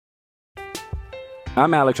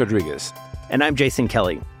I'm Alex Rodriguez. And I'm Jason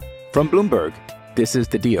Kelly. From Bloomberg, this is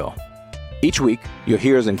The Deal. Each week, you'll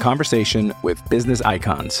hear us in conversation with business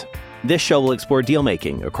icons. This show will explore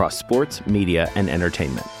deal-making across sports, media, and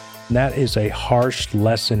entertainment. That is a harsh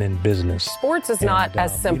lesson in business. Sports is not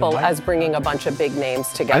as simple as bringing a bunch of big names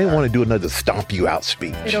together. I didn't want to do another stomp you out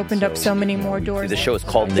speech. It opened up so many more doors. The show is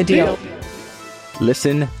called The Deal.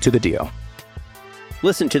 Listen to The Deal.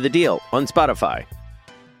 Listen to The Deal on Spotify.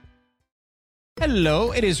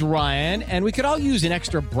 Hello, it is Ryan, and we could all use an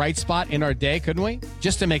extra bright spot in our day, couldn't we?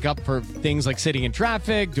 Just to make up for things like sitting in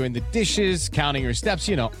traffic, doing the dishes, counting your steps,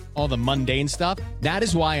 you know, all the mundane stuff. That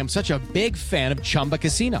is why I'm such a big fan of Chumba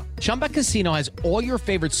Casino. Chumba Casino has all your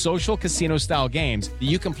favorite social casino-style games that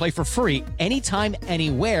you can play for free anytime,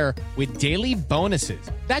 anywhere with daily bonuses.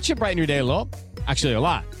 That should brighten your day a little. Actually, a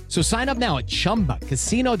lot. So sign up now at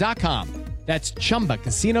ChumbaCasino.com. That's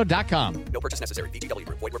ChumbaCasino.com. No purchase necessary. VGW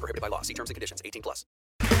Group. Void where prohibited by law. See terms and conditions. 18+.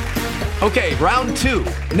 Okay, round two.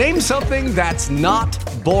 Name something that's not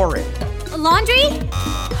boring. A laundry?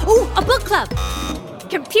 Ooh, a book club.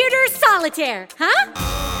 Computer solitaire, huh?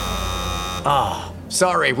 Ah,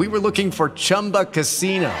 sorry. We were looking for Chumba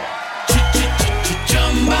Casino.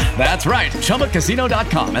 That's right.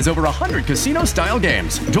 ChumbaCasino.com has over 100 casino-style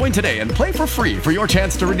games. Join today and play for free for your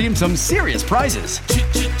chance to redeem some serious prizes.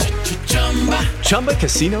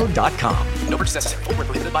 ChumbaCasino.com. No purchase necessary. Void where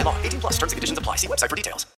prohibited by law. 18+. Terms and conditions apply. See website for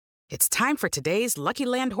details. It's time for today's Lucky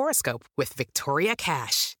Land horoscope with Victoria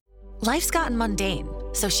Cash. Life's gotten mundane,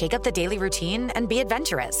 so shake up the daily routine and be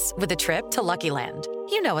adventurous with a trip to Lucky Land.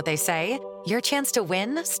 You know what they say. Your chance to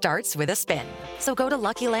win starts with a spin. So go to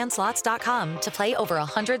LuckyLandSlots.com to play over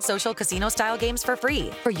 100 social casino-style games for free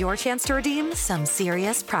for your chance to redeem some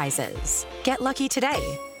serious prizes. Get lucky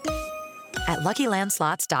today at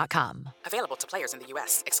LuckyLandSlots.com. Available to players in the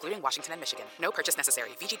U.S., excluding Washington and Michigan. No purchase necessary.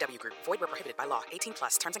 VGW Group. Void where prohibited by law.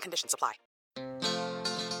 18+. Terms and conditions apply.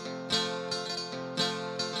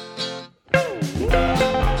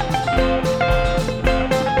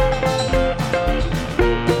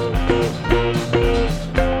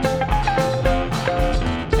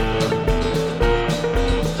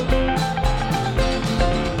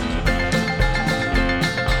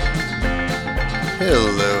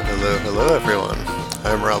 Hello everyone.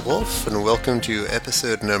 I'm Rob Wolf, and welcome to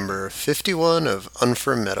episode number 51 of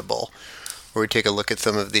Unformidable, where we take a look at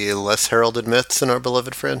some of the less heralded myths in our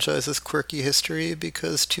beloved franchise's quirky history,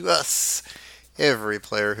 because to us, every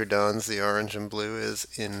player who dons the orange and blue is,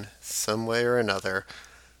 in some way or another,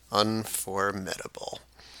 unformidable.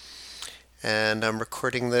 And I'm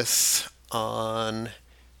recording this on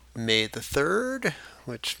May the 3rd,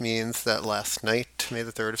 which means that last night, May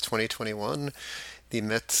the 3rd of 2021, the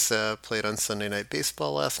Mets played on Sunday Night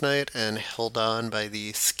Baseball last night and held on by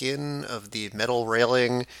the skin of the metal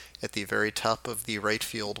railing at the very top of the right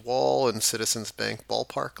field wall in Citizens Bank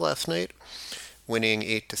Ballpark last night, winning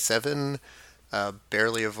 8-7,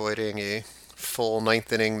 barely avoiding a full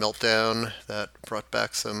ninth inning meltdown that brought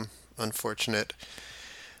back some unfortunate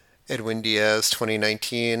Edwin Diaz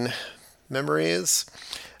 2019 memories.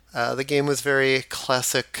 The game was very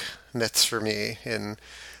classic Mets for me in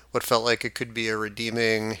what felt like it could be a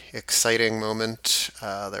redeeming, exciting moment.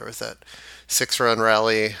 There was that 6-run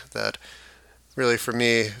rally that really, for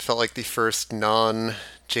me, felt like the first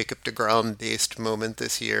non-Jacob deGrom-based moment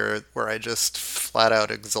this year where I just flat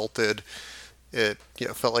out exulted. It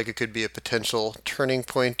felt like it could be a potential turning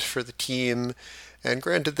point for the team. And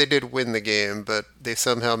granted, they did win the game, but they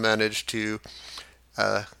somehow managed to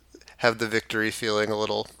have the victory feeling a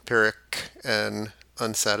little pyrrhic and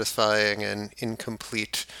unsatisfying and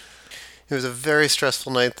incomplete. It was a very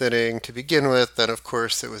stressful ninth inning to begin with, and of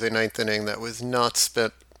course it was a ninth inning that was not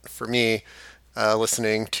spent, for me,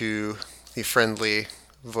 listening to the friendly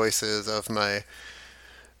voices of my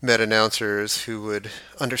Met announcers who would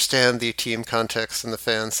understand the team context and the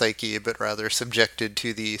fan psyche, but rather subjected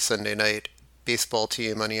to the Sunday night baseball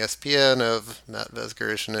team on ESPN of Matt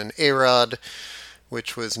Vasgersian and A-Rod,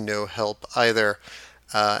 which was no help either.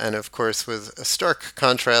 And of course was a stark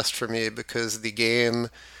contrast for me because the game,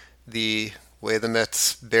 the way the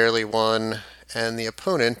Mets barely won, and the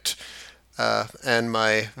opponent, and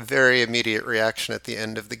my very immediate reaction at the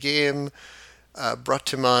end of the game brought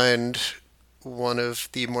to mind one of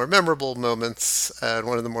the more memorable moments and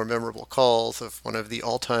one of the more memorable calls of one of the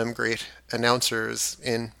all-time great announcers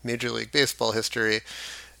in Major League Baseball history,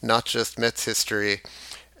 not just Mets history,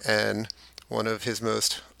 and one of his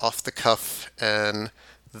most off-the-cuff and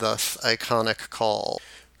thus iconic call.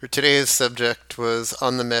 For today's subject was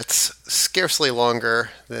on the Mets scarcely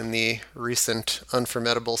longer than the recent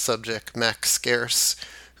unformidable subject Max Scarce,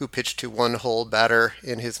 who pitched to one whole batter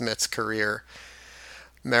in his Mets career.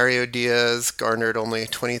 Mario Diaz garnered only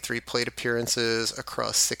 23 plate appearances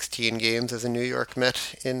across 16 games as a New York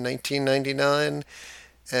Met in 1999,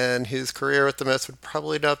 and his career with the Mets would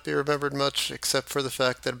probably not be remembered much except for the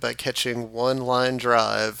fact that by catching one line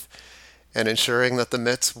drive and ensuring that the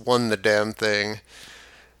Mets won the damn thing,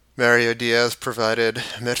 Mario Diaz provided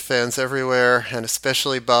Met fans everywhere, and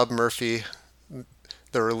especially Bob Murphy,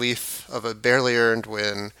 the relief of a barely earned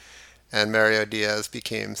win, and Mario Diaz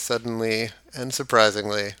became suddenly and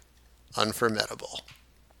surprisingly unforgettable.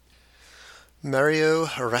 Mario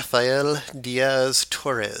Rafael Diaz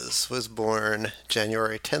Torres was born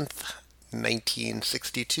January 10th,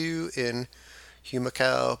 1962 in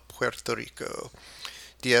Humacao, Puerto Rico.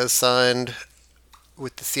 Diaz signed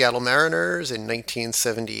with the Seattle Mariners in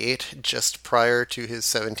 1978, just prior to his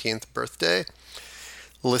 17th birthday.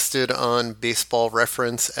 Listed on Baseball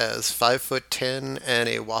Reference as 5'10" and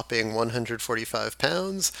a whopping 145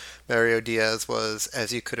 pounds, Mario Diaz was,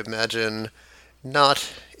 as you could imagine,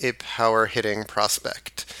 not a power-hitting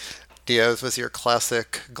prospect. Diaz was your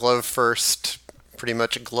classic glove-first, pretty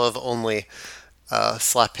much glove-only,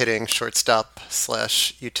 slap-hitting shortstop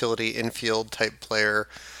 / utility infield type player.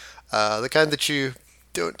 The kind that you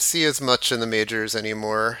don't see as much in the majors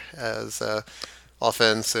anymore as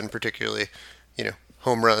offense and particularly,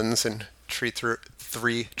 home runs and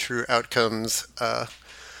three true outcomes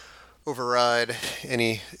override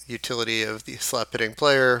any utility of the slap-hitting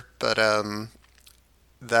player, but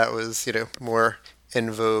that was, more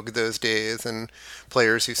in vogue those days, and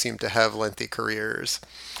players who seemed to have lengthy careers.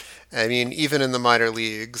 I mean, even in the minor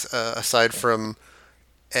leagues, aside from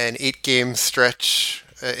an 8-game stretch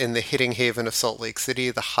in the hitting haven of Salt Lake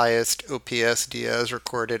City, the highest OPS Diaz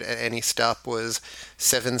recorded at any stop was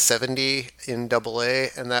 770 in AA,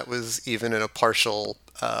 and that was even in a partial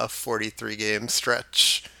 43-game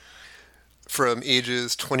stretch. From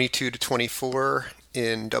ages 22 to 24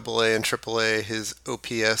 in AA and AAA, his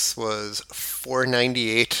OPS was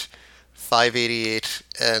 498, 588,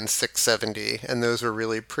 and 670, and those were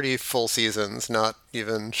really pretty full seasons, not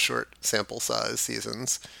even short sample size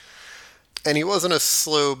seasons. And he wasn't a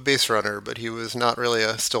slow base runner, but he was not really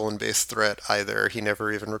a stolen base threat either. He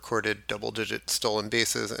never even recorded double-digit stolen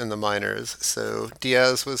bases in the minors. So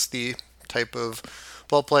Diaz was the type of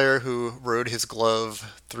ball player who rode his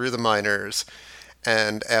glove through the minors.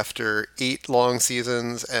 And after 8 long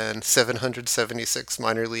seasons and 776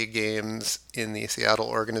 minor league games in the Seattle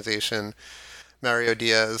organization, Mario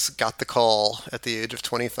Diaz got the call at the age of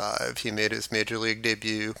 25. He made his major league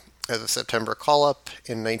debut as a September call-up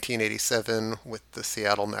in 1987 with the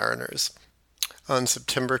Seattle Mariners. On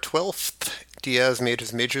September 12th, Diaz made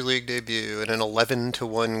his major league debut in an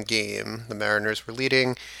 11-1 game. The Mariners were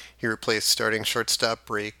leading. He replaced starting shortstop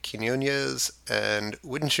Ray Quinones, and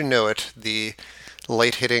wouldn't you know it, the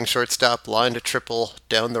light-hitting shortstop lined a triple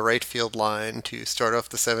down the right field line to start off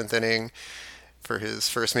the 7th inning for his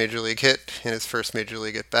first major league hit in his first major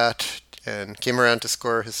league at-bat, and came around to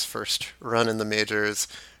score his first run in the majors,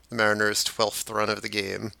 the Mariners' 12th run of the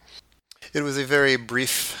game. It was a very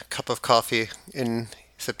brief cup of coffee in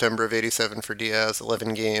September of 87 for Diaz,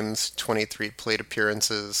 11 games, 23 plate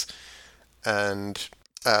appearances, and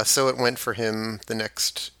so it went for him the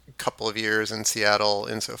next couple of years in Seattle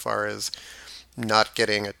insofar as not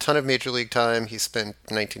getting a ton of major league time. He spent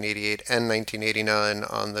 1988 and 1989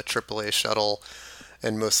 on the AAA shuttle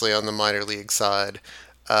and mostly on the minor league side.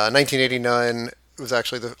 1989 was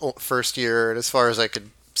actually the first year, and as far as I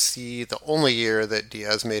could see, the only year that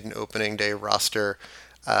Diaz made an opening day roster,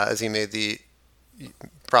 as he made the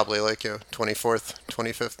probably 24th,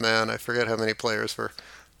 25th man. I forget how many players were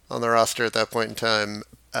on the roster at that point in time,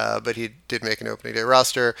 but he did make an opening day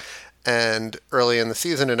roster. And early in the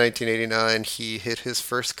season in 1989, he hit his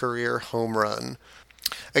first career home run.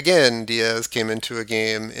 Again, Diaz came into a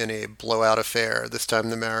game in a blowout affair. This time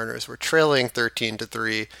the Mariners were trailing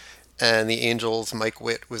 13-3, and the Angels' Mike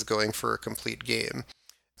Witt was going for a complete game.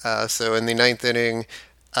 So in the 9th inning,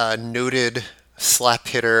 noted slap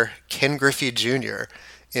hitter Ken Griffey Jr.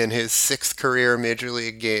 in his 6th career major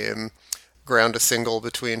league game ground a single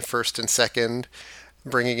between first and second,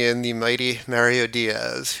 bringing in the mighty Mario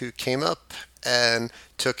Diaz, who came up and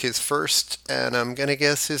took his first, and I'm going to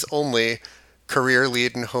guess his only, career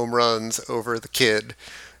lead in home runs over the kid,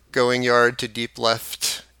 going yard to deep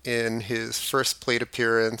left in his first plate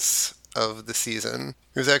appearance of the season.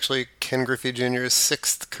 It was actually Ken Griffey Jr.'s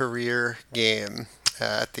 6th career game.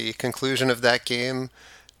 At the conclusion of that game,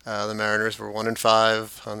 the Mariners were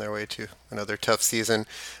 1-5 on their way to another tough season.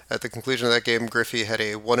 At the conclusion of that game, Griffey had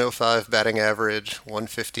a 105 batting average,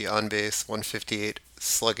 150 on base, 158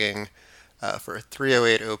 slugging for a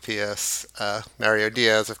 308 OPS. Mario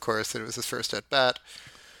Diaz, of course, it was his first at bat,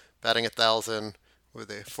 batting 1,000 with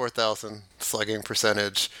a 4,000 slugging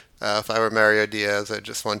percentage. If I were Mario Diaz, I'd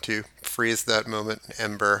just want to freeze that moment in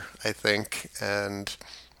ember, I think, and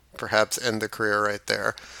perhaps end the career right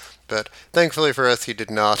there. But thankfully for us, he did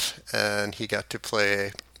not, and he got to play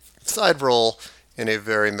a side role in a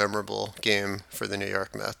very memorable game for the New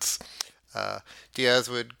York Mets. Diaz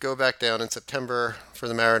would go back down in September for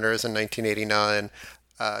the Mariners in 1989.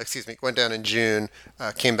 Went down in June,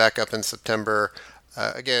 came back up in September.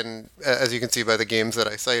 Again, as you can see by the games that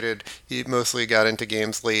I cited, he mostly got into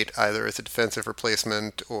games late, either as a defensive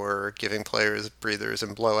replacement or giving players breathers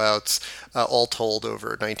and blowouts. All told, over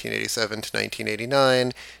 1987 to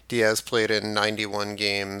 1989, Diaz played in 91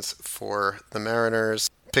 games for the Mariners,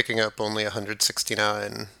 picking up only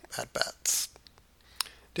 169 at-bats.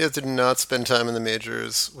 Diaz did not spend time in the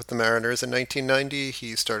majors with the Mariners in 1990.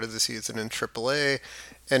 He started the season in AAA,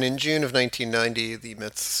 and in June of 1990, the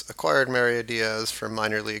Mets acquired Mario Diaz from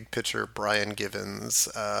minor league pitcher Brian Givens.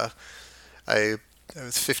 I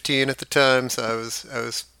was 15 at the time, so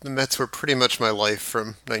the Mets were pretty much my life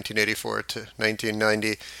from 1984 to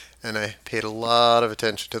 1990, and I paid a lot of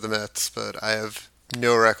attention to the Mets, but I have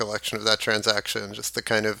no recollection of that transaction. Just the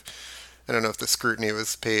kind of, I don't know if the scrutiny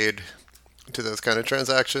was paid to those kind of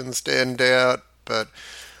transactions day in, day out, but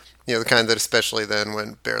the kind that especially then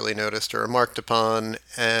went barely noticed or remarked upon.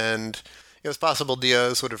 And it was possible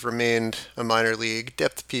Diaz would have remained a minor league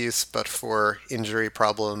depth piece, but for injury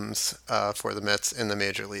problems for the Mets in the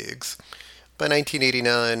major leagues. By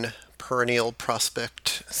 1989, perennial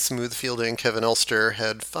prospect, smooth fielding Kevin Elster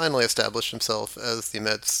had finally established himself as the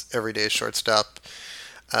Mets' everyday shortstop.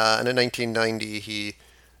 And in 1990, he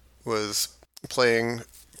was playing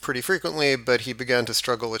pretty frequently, but he began to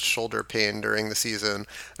struggle with shoulder pain during the season.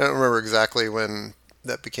 I don't remember exactly when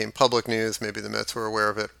that became public news. Maybe the Mets were aware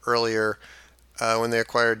of it earlier when they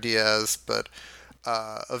acquired Diaz, but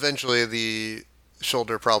eventually the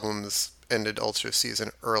shoulder problems ended Ulster's season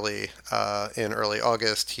early. In early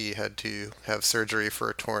August, he had to have surgery for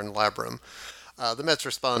a torn labrum. The Mets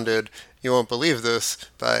responded, you won't believe this,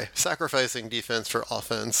 by sacrificing defense for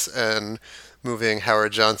offense and moving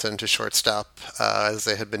Howard Johnson to shortstop, as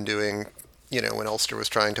they had been doing, when Ulster was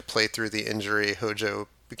trying to play through the injury. Hojo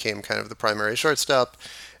became kind of the primary shortstop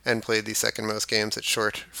and played the second most games at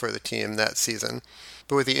short for the team that season.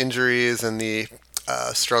 But with the injuries and the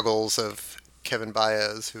struggles of Kevin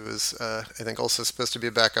Baez, who was, I think, also supposed to be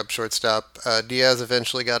a backup shortstop, Diaz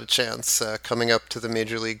eventually got a chance coming up to the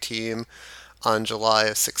major league team on July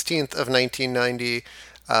 16th of 1990,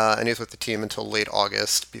 and he was with the team until late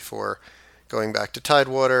August before going back to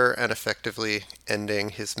Tidewater and effectively ending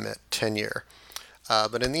his Met tenure.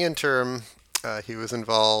 But in the interim, he was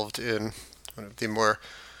involved in one of the more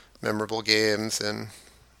memorable games in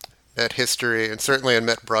Met history, and certainly in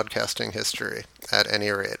Met broadcasting history, at any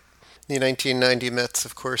rate. The 1990 Mets,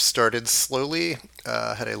 of course, started slowly,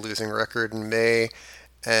 had a losing record in May,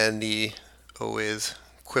 and the always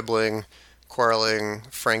quibbling, quarreling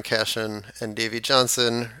Frank Cashen and Davey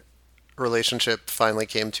Johnson relationship finally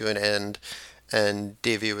came to an end, and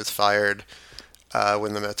Davey was fired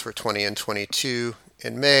when the Mets were 20-22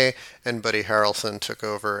 in May, and Buddy Harrelson took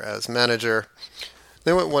over as manager.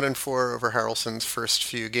 They went 1-4 over Harrelson's first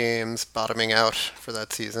few games, bottoming out for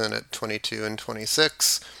that season at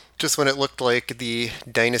 22-26. Just when it looked like the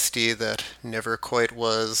dynasty that never quite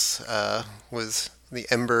was the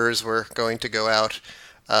embers were going to go out.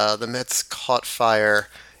 The Mets caught fire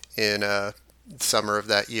in summer of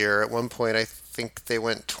that year. At one point, I think they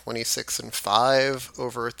went 26-5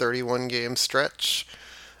 over a 31-game stretch,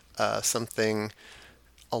 something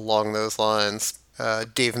along those lines.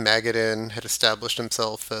 Dave Magadan had established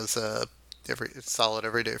himself as a solid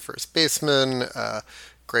everyday first baseman.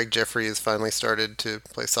 Greg Jeffries finally started to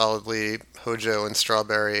play solidly. Hojo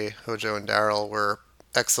and Darrell were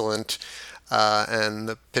excellent. And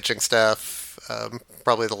the pitching staff,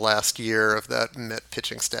 probably the last year of that Met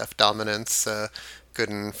pitching staff dominance,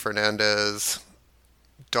 Gooden, Fernandez,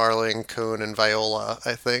 Darling, Cone, and Viola,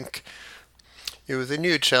 I think. It was a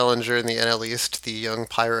new challenger in the NL East, the young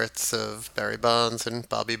Pirates of Barry Bonds and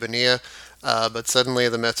Bobby Bonilla, but suddenly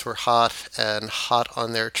the Mets were hot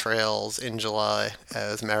on their trails in July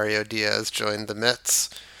as Mario Diaz joined the Mets.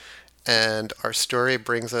 And our story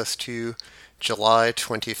brings us to July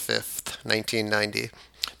 25th, 1990.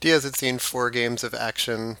 Diaz had seen 4 games of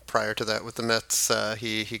action prior to that with the Mets.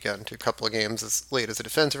 He got into a couple of games as late as a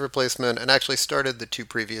defensive replacement and actually started the 2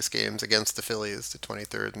 previous games against the Phillies, the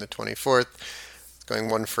 23rd and the 24th, going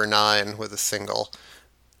 1 for 9 with a single.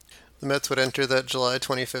 The Mets would enter that July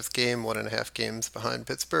 25th game 1.5 games behind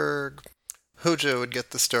Pittsburgh. Hojo would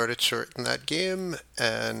get the start at short in that game,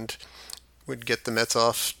 and would get the Mets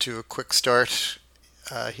off to a quick start.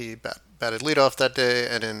 He batted leadoff that day,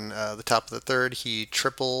 and in the top of the third, he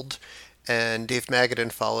tripled, and Dave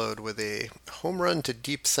Magadan followed with a home run to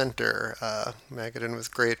deep center. Magadan was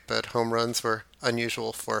great, but home runs were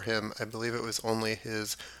unusual for him. I believe it was only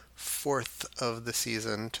his fourth of the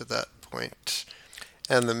season to that point.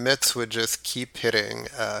 And the Mets would just keep hitting.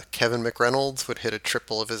 Kevin McReynolds would hit a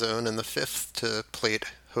triple of his own in the fifth to plate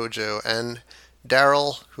Hojo and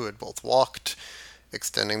Darryl, who had both walked,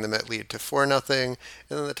 extending the Met lead to 4-0. And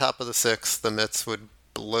then the top of the sixth, the Mets would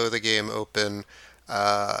blow the game open.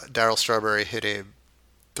 Darryl Strawberry hit a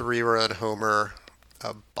 3-run homer,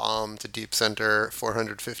 a bomb to deep center,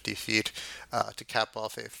 450 feet, to cap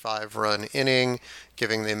off a 5-run inning,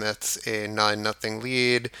 giving the Mets a 9-0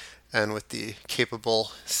 lead. And with the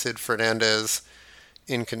capable Sid Fernandez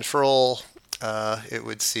in control, it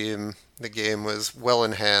would seem the game was well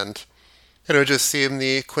in hand. And it would just seem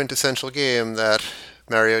the quintessential game that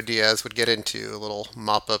Mario Diaz would get into, a little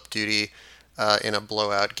mop-up duty in a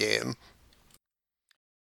blowout game.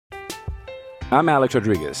 I'm Alex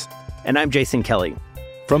Rodriguez. And I'm Jason Kelly.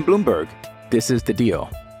 From Bloomberg, this is The Deal.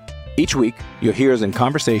 Each week, you'll hear us in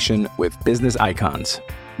conversation with business icons.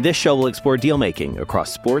 This show will explore deal-making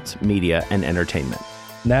across sports, media, and entertainment.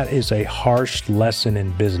 That is a harsh lesson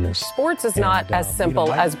in business. Sports is not as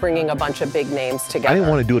simple as bringing a bunch of big names together. I didn't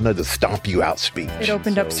want to do another stomp you out speech. It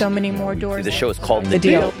opened up so many more doors. The show is called The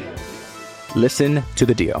Deal. Listen to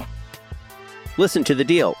The Deal. Listen to The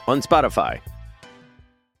Deal on Spotify.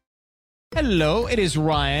 Hello, it is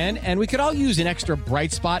Ryan, and we could all use an extra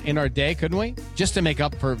bright spot in our day, couldn't we? Just to make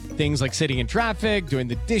up for things like sitting in traffic, doing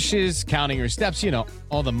the dishes, counting your steps,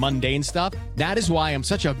 all the mundane stuff. That is why I'm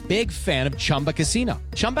such a big fan of Chumba Casino.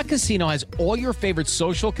 Chumba Casino has all your favorite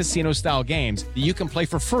social casino-style games that you can play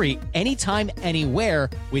for free anytime, anywhere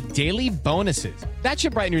with daily bonuses. That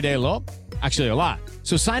should brighten your day a little. Actually, a lot.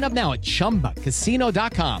 So sign up now at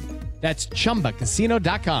ChumbaCasino.com. That's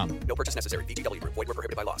ChumbaCasino.com. No purchase necessary. VGW Group. Void where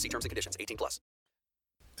prohibited by law. See terms and conditions. 18+.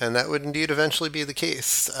 And that would indeed eventually be the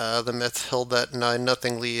case. The Mets held that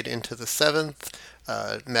 9-0 lead into the seventh.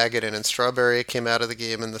 Magadan and Strawberry came out of the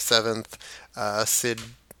game in the seventh. Sid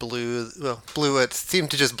blew it. Seemed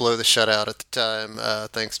to just blow the shutout at the time,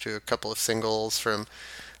 thanks to a couple of singles from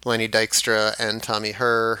Lenny Dykstra and Tommy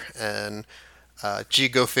Herr, and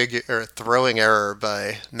go figure, or throwing error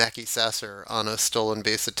by Mackey Sasser on a stolen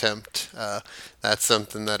base attempt. That's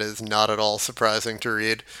something that is not at all surprising to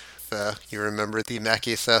read. If you remember the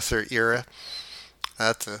Mackey Sasser era,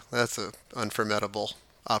 that's a unforgettable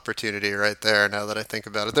opportunity right there. Now that I think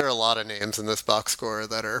about it, there are a lot of names in this box score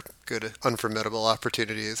that are good unforgettable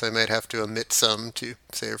opportunities. I might have to omit some to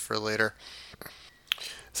save for later.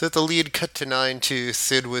 So the lead cut to 9-2.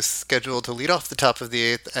 Sid was scheduled to lead off the top of the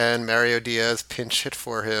eighth, and Mario Diaz pinch hit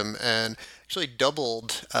for him and actually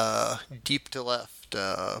doubled deep to left.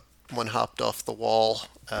 One hopped off the wall,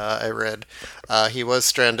 I read. He was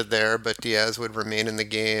stranded there, but Diaz would remain in the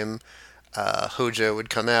game. Hojo would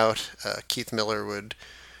come out. Keith Miller would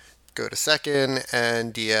go to second,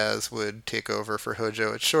 and Diaz would take over for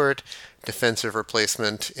Hojo at short. Defensive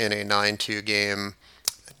replacement in a 9-2 game.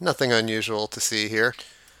 Nothing unusual to see here.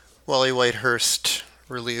 Wally Whitehurst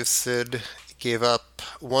relieved Sid, gave up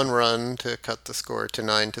 1 run to cut the score to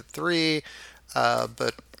 9-3,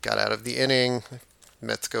 but got out of the inning.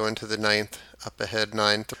 Mets go into the ninth, up ahead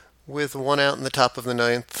 9-3. With 1 out in the top of the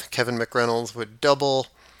ninth, Kevin McReynolds would double.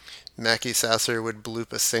 Mackey Sasser would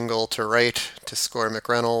bloop a single to right to score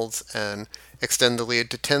McReynolds and extend the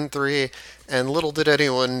lead to 10-3. And little did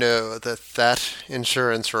anyone know that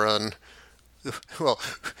insurance run, well,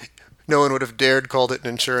 no one would have dared called it an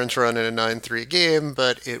insurance run in a 9-3 game,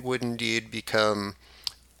 but it would indeed become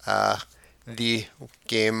the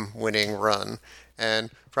game-winning run. And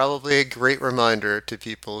probably a great reminder to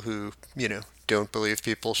people who, don't believe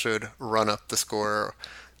people should run up the score,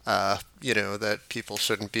 that people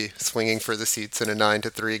shouldn't be swinging for the seats in a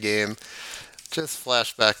 9-3 game. Just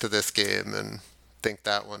flash back to this game and think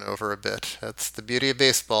that one over a bit. That's the beauty of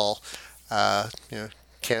baseball.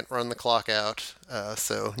 Can't run the clock out,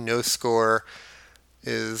 so no score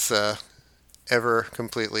is ever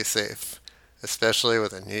completely safe, especially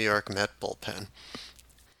with a New York Met bullpen.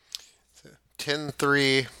 So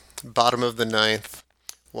 10-3, bottom of the ninth,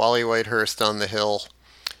 Wally Whitehurst on the hill.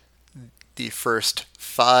 The first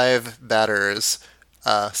 5 batters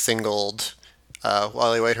singled.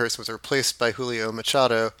 Wally Whitehurst was replaced by Julio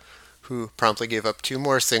Machado, who promptly gave up 2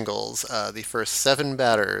 more singles. The first 7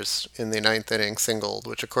 batters in the 9th inning singled,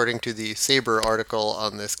 which according to the SABR article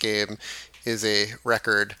on this game is a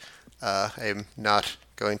record. I'm not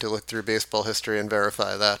going to look through baseball history and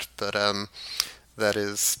verify that, but that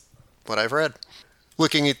is what I've read.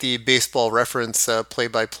 Looking at the Baseball Reference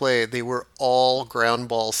play-by-play, they were all ground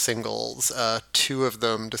ball singles. 2 of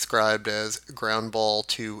them described as ground ball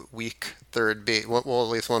to weak third base. Well, at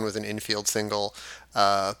least one was an infield single.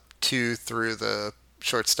 2 through the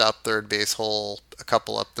shortstop third base hole, a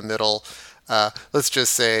couple up the middle. Let's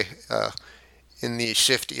just say in the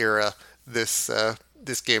shift era, this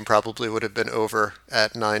game probably would have been over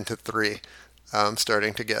at 9-3. I'm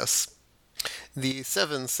starting to guess. The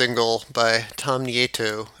 7 single by Tom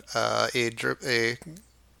Nieto, a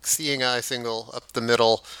seeing eye single up the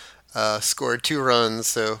middle, scored 2 runs,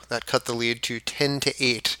 so that cut the lead to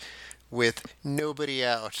 10-8 with nobody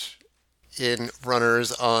out in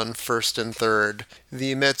runners on first and third.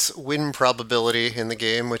 The Mets' win probability in the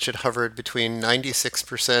game, which had hovered between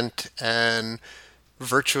 96% and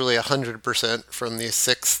virtually 100% from the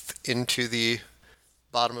 6th into the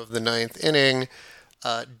bottom of the 9th inning,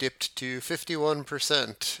 dipped to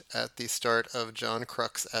 51% at the start of John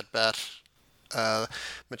Kruk's at-bat.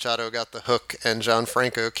 Machado got the hook and John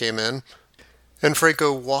Franco came in. And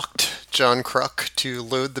Franco walked John Kruk to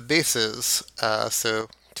load the bases. So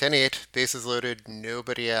 10-8, bases loaded,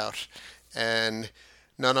 nobody out. And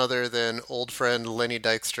none other than old friend Lenny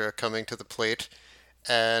Dykstra coming to the plate.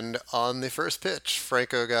 And on the first pitch,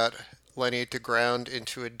 Franco got Lenny to ground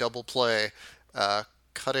into a double play,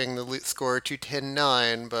 cutting the score to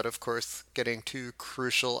 10-9, but of course getting 2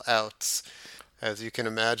 crucial outs. As you can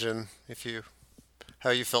imagine, how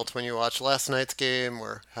you felt when you watched last night's game,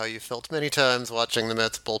 or how you felt many times watching the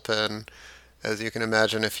Mets bullpen, as you can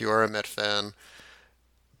imagine if you are a Met fan,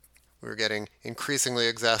 we were getting increasingly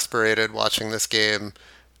exasperated watching this game.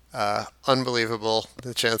 Unbelievable,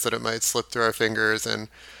 the chance that it might slip through our fingers. And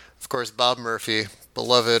of course, Bob Murphy,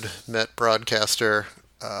 beloved Met broadcaster,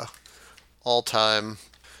 all-time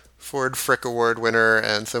Ford Frick Award winner,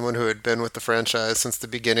 and someone who had been with the franchise since the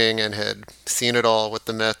beginning and had seen it all with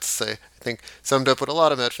the Mets. I think summed up what a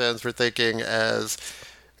lot of Met fans were thinking as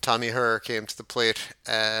Tommy Herr came to the plate,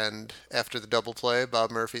 and after the double play, Bob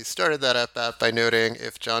Murphy started that at-bat by noting,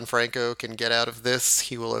 if John Franco can get out of this,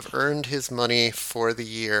 he will have earned his money for the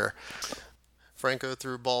year. Franco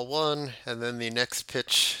threw ball 1, and then the next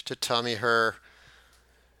pitch to Tommy Herr.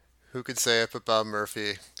 Who could say it but Bob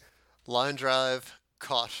Murphy? Line drive,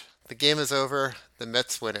 caught. The game is over. The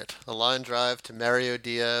Mets win it. A line drive to Mario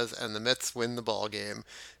Diaz, and the Mets win the ball game.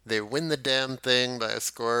 They win the damn thing by a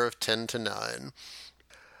score of 10-9.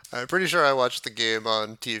 I'm pretty sure I watched the game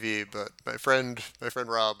on TV, but my friend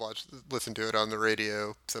Rob listened to it on the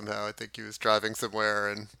radio somehow. I think he was driving somewhere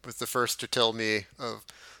and was the first to tell me of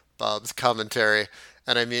Bob's commentary.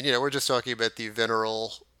 And I mean, we're just talking about the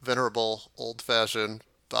venerable, old-fashioned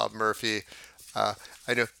Bob Murphy.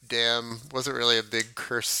 I know damn wasn't really a big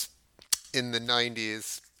curse in the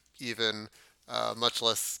 90s, even, much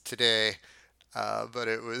less today. But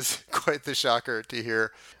it was quite the shocker to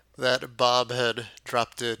hear that Bob had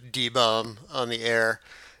dropped a D-bomb on the air.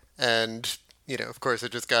 And, of course,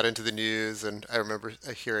 it just got into the news. And I remember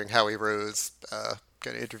hearing Howie Rose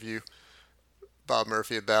kind of interview Bob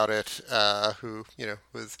Murphy about it, who,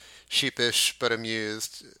 was sheepish but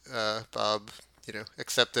amused. Bob,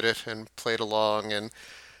 accepted it and played along. And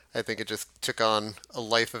I think it just took on a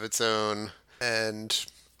life of its own. And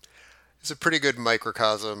it's a pretty good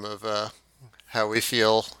microcosm of how we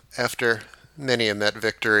feel after many a Met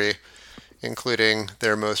victory, including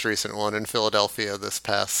their most recent one in Philadelphia this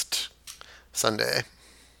past Sunday.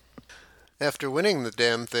 After winning the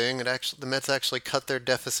damn thing, the Mets actually cut their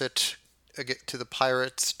deficit to the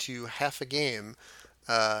Pirates to half a game.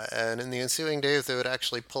 And in the ensuing days, they would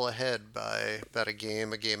actually pull ahead by about a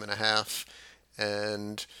game and a half.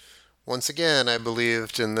 And once again, I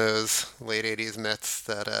believed in those late 80s Mets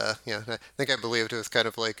that, I think I believed it was kind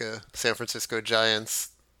of like a San Francisco Giants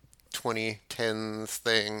 2010s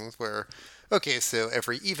things where, okay, so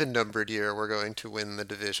every even-numbered year we're going to win the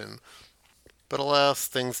division. But alas,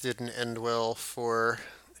 things didn't end as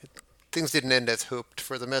hoped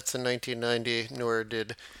for the Mets in 1990, nor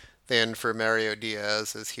did they end for Mario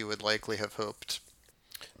Diaz as he would likely have hoped.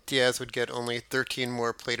 Diaz would get only 13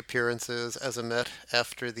 more plate appearances as a Met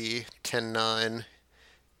after the 10-9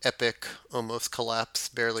 epic, almost collapse,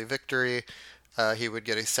 barely victory. He would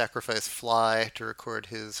get a sacrifice fly to record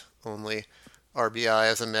his only RBI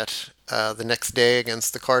as a Met the next day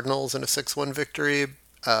against the Cardinals in a 6-1 victory,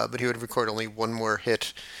 but he would record only one more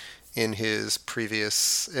hit in his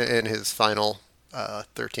final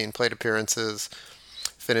 13 plate appearances,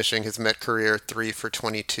 finishing his Met career 3 for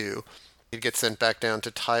 22. He'd get sent back down to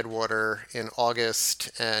Tidewater in August,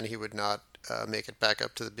 and he would not make it back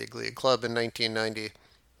up to the big league club in 1990.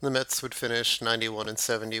 The Mets would finish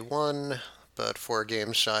 91-71, but 4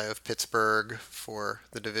 games shy of Pittsburgh for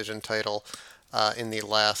the division title in the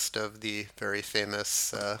last of the very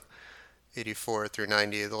famous 84 through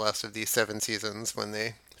 90, the last of the 7 seasons when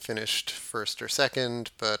they finished first or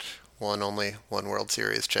second, but won only one World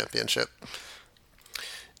Series championship.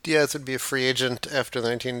 Diaz would be a free agent after the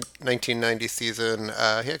 1990 season.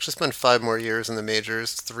 He actually spent 5 more years in the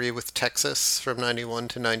majors, 3 with Texas from 91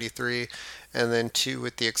 to 93, and then 2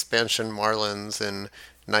 with the expansion Marlins in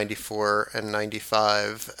 94 and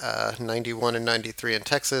 95. 91 and 93 in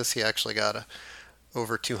Texas, he actually got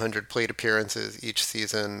over 200 plate appearances each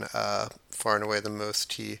season, far and away the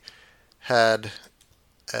most he had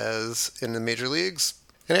as in the major leagues.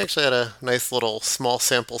 And he actually had a nice little small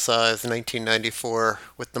sample size, 1994,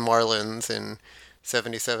 with the Marlins. In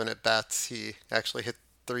 77 at-bats, he actually hit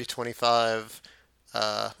 .325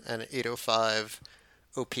 and .805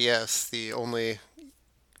 OPS, the only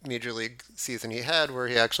major league season he had where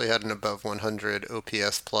he actually had an above 100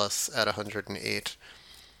 OPS plus at 108.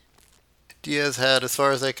 Diaz had, as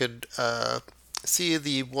far as I could see,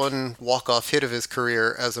 the one walk-off hit of his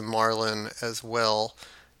career as a Marlin as well.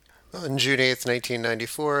 On June 8th,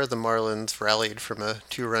 1994, the Marlins rallied from a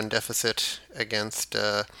 2-run deficit against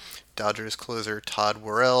Dodgers closer Todd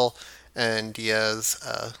Worrell, and Diaz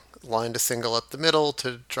lined a single up the middle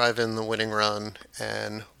to drive in the winning run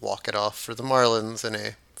and walk it off for the Marlins in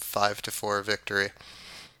a 5-4 victory.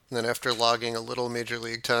 And then after logging a little major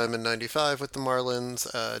league time in 95 with the Marlins,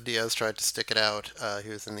 Diaz tried to stick it out. He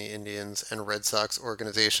was in the Indians and Red Sox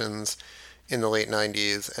organizations in the late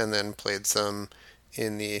 90s, and then played some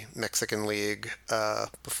in the Mexican League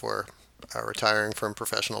before retiring from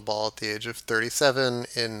professional ball at the age of 37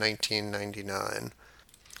 in 1999.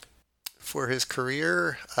 For his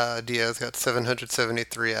career, Diaz got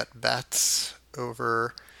 773 at-bats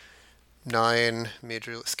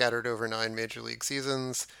scattered over 9 major league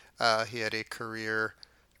seasons. He had a career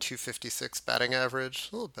 .256 batting average,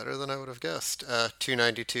 a little better than I would have guessed.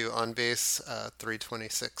 .292 on base,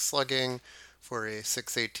 .326 slugging for a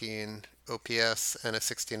 .618 OPS and a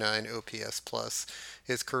 .69 OPS plus.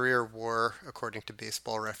 His career WAR, according to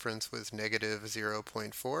Baseball Reference, was negative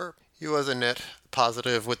 .0.4. He was a net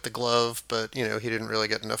positive with the glove, but he didn't really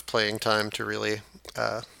get enough playing time to really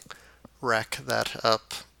rack that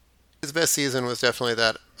up. His best season was definitely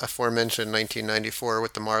that aforementioned 1994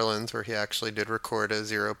 with the Marlins, where he actually did record a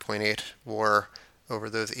 0.8 WAR over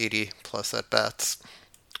those 80 plus at-bats.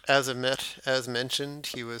 As a Met, as mentioned,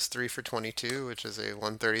 he was 3 for 22, which is a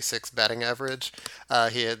 136 batting average.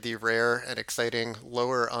 He had the rare and exciting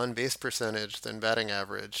lower on-base percentage than batting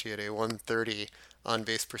average. He had a 130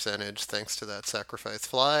 on-base percentage thanks to that sacrifice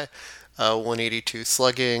fly. 182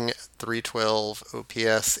 slugging, 312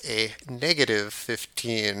 OPS, a negative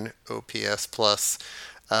 15 OPS plus.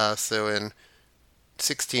 So in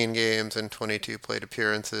 16 games and 22 plate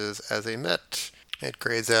appearances as a Met, it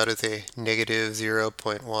grades out as a negative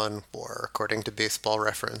 0.1 WAR, according to Baseball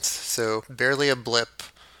Reference. So barely a blip,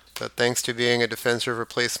 but thanks to being a defensive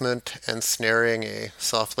replacement and snaring a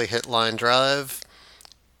softly hit line drive,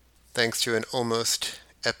 thanks to an almost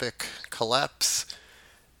epic collapse,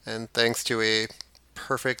 and thanks to a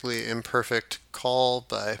perfectly imperfect call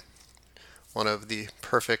by one of the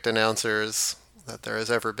perfect announcers that there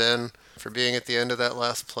has ever been, for being at the end of that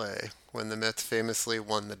last play when the Mets famously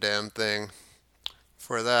won the damn thing.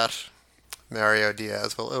 For that, Mario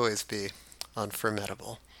Diaz will always be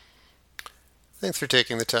unformidable. Thanks for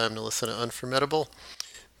taking the time to listen to Unformidable.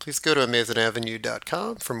 Please go to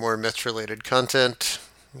AmazingAvenue.com for more Mets-related content.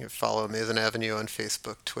 You can follow Amazing Avenue on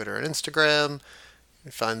Facebook, Twitter, and Instagram. You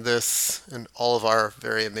can find this and all of our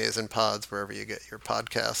very amazing pods wherever you get your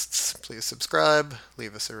podcasts. Please subscribe,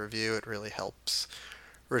 leave us a review, it really helps.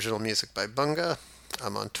 Original music by Bunga.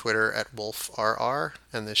 I'm on Twitter at WolfRR,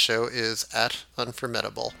 and the show is at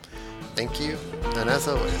Unformidable. Thank you, and as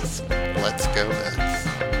always, let's go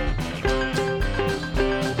Mets.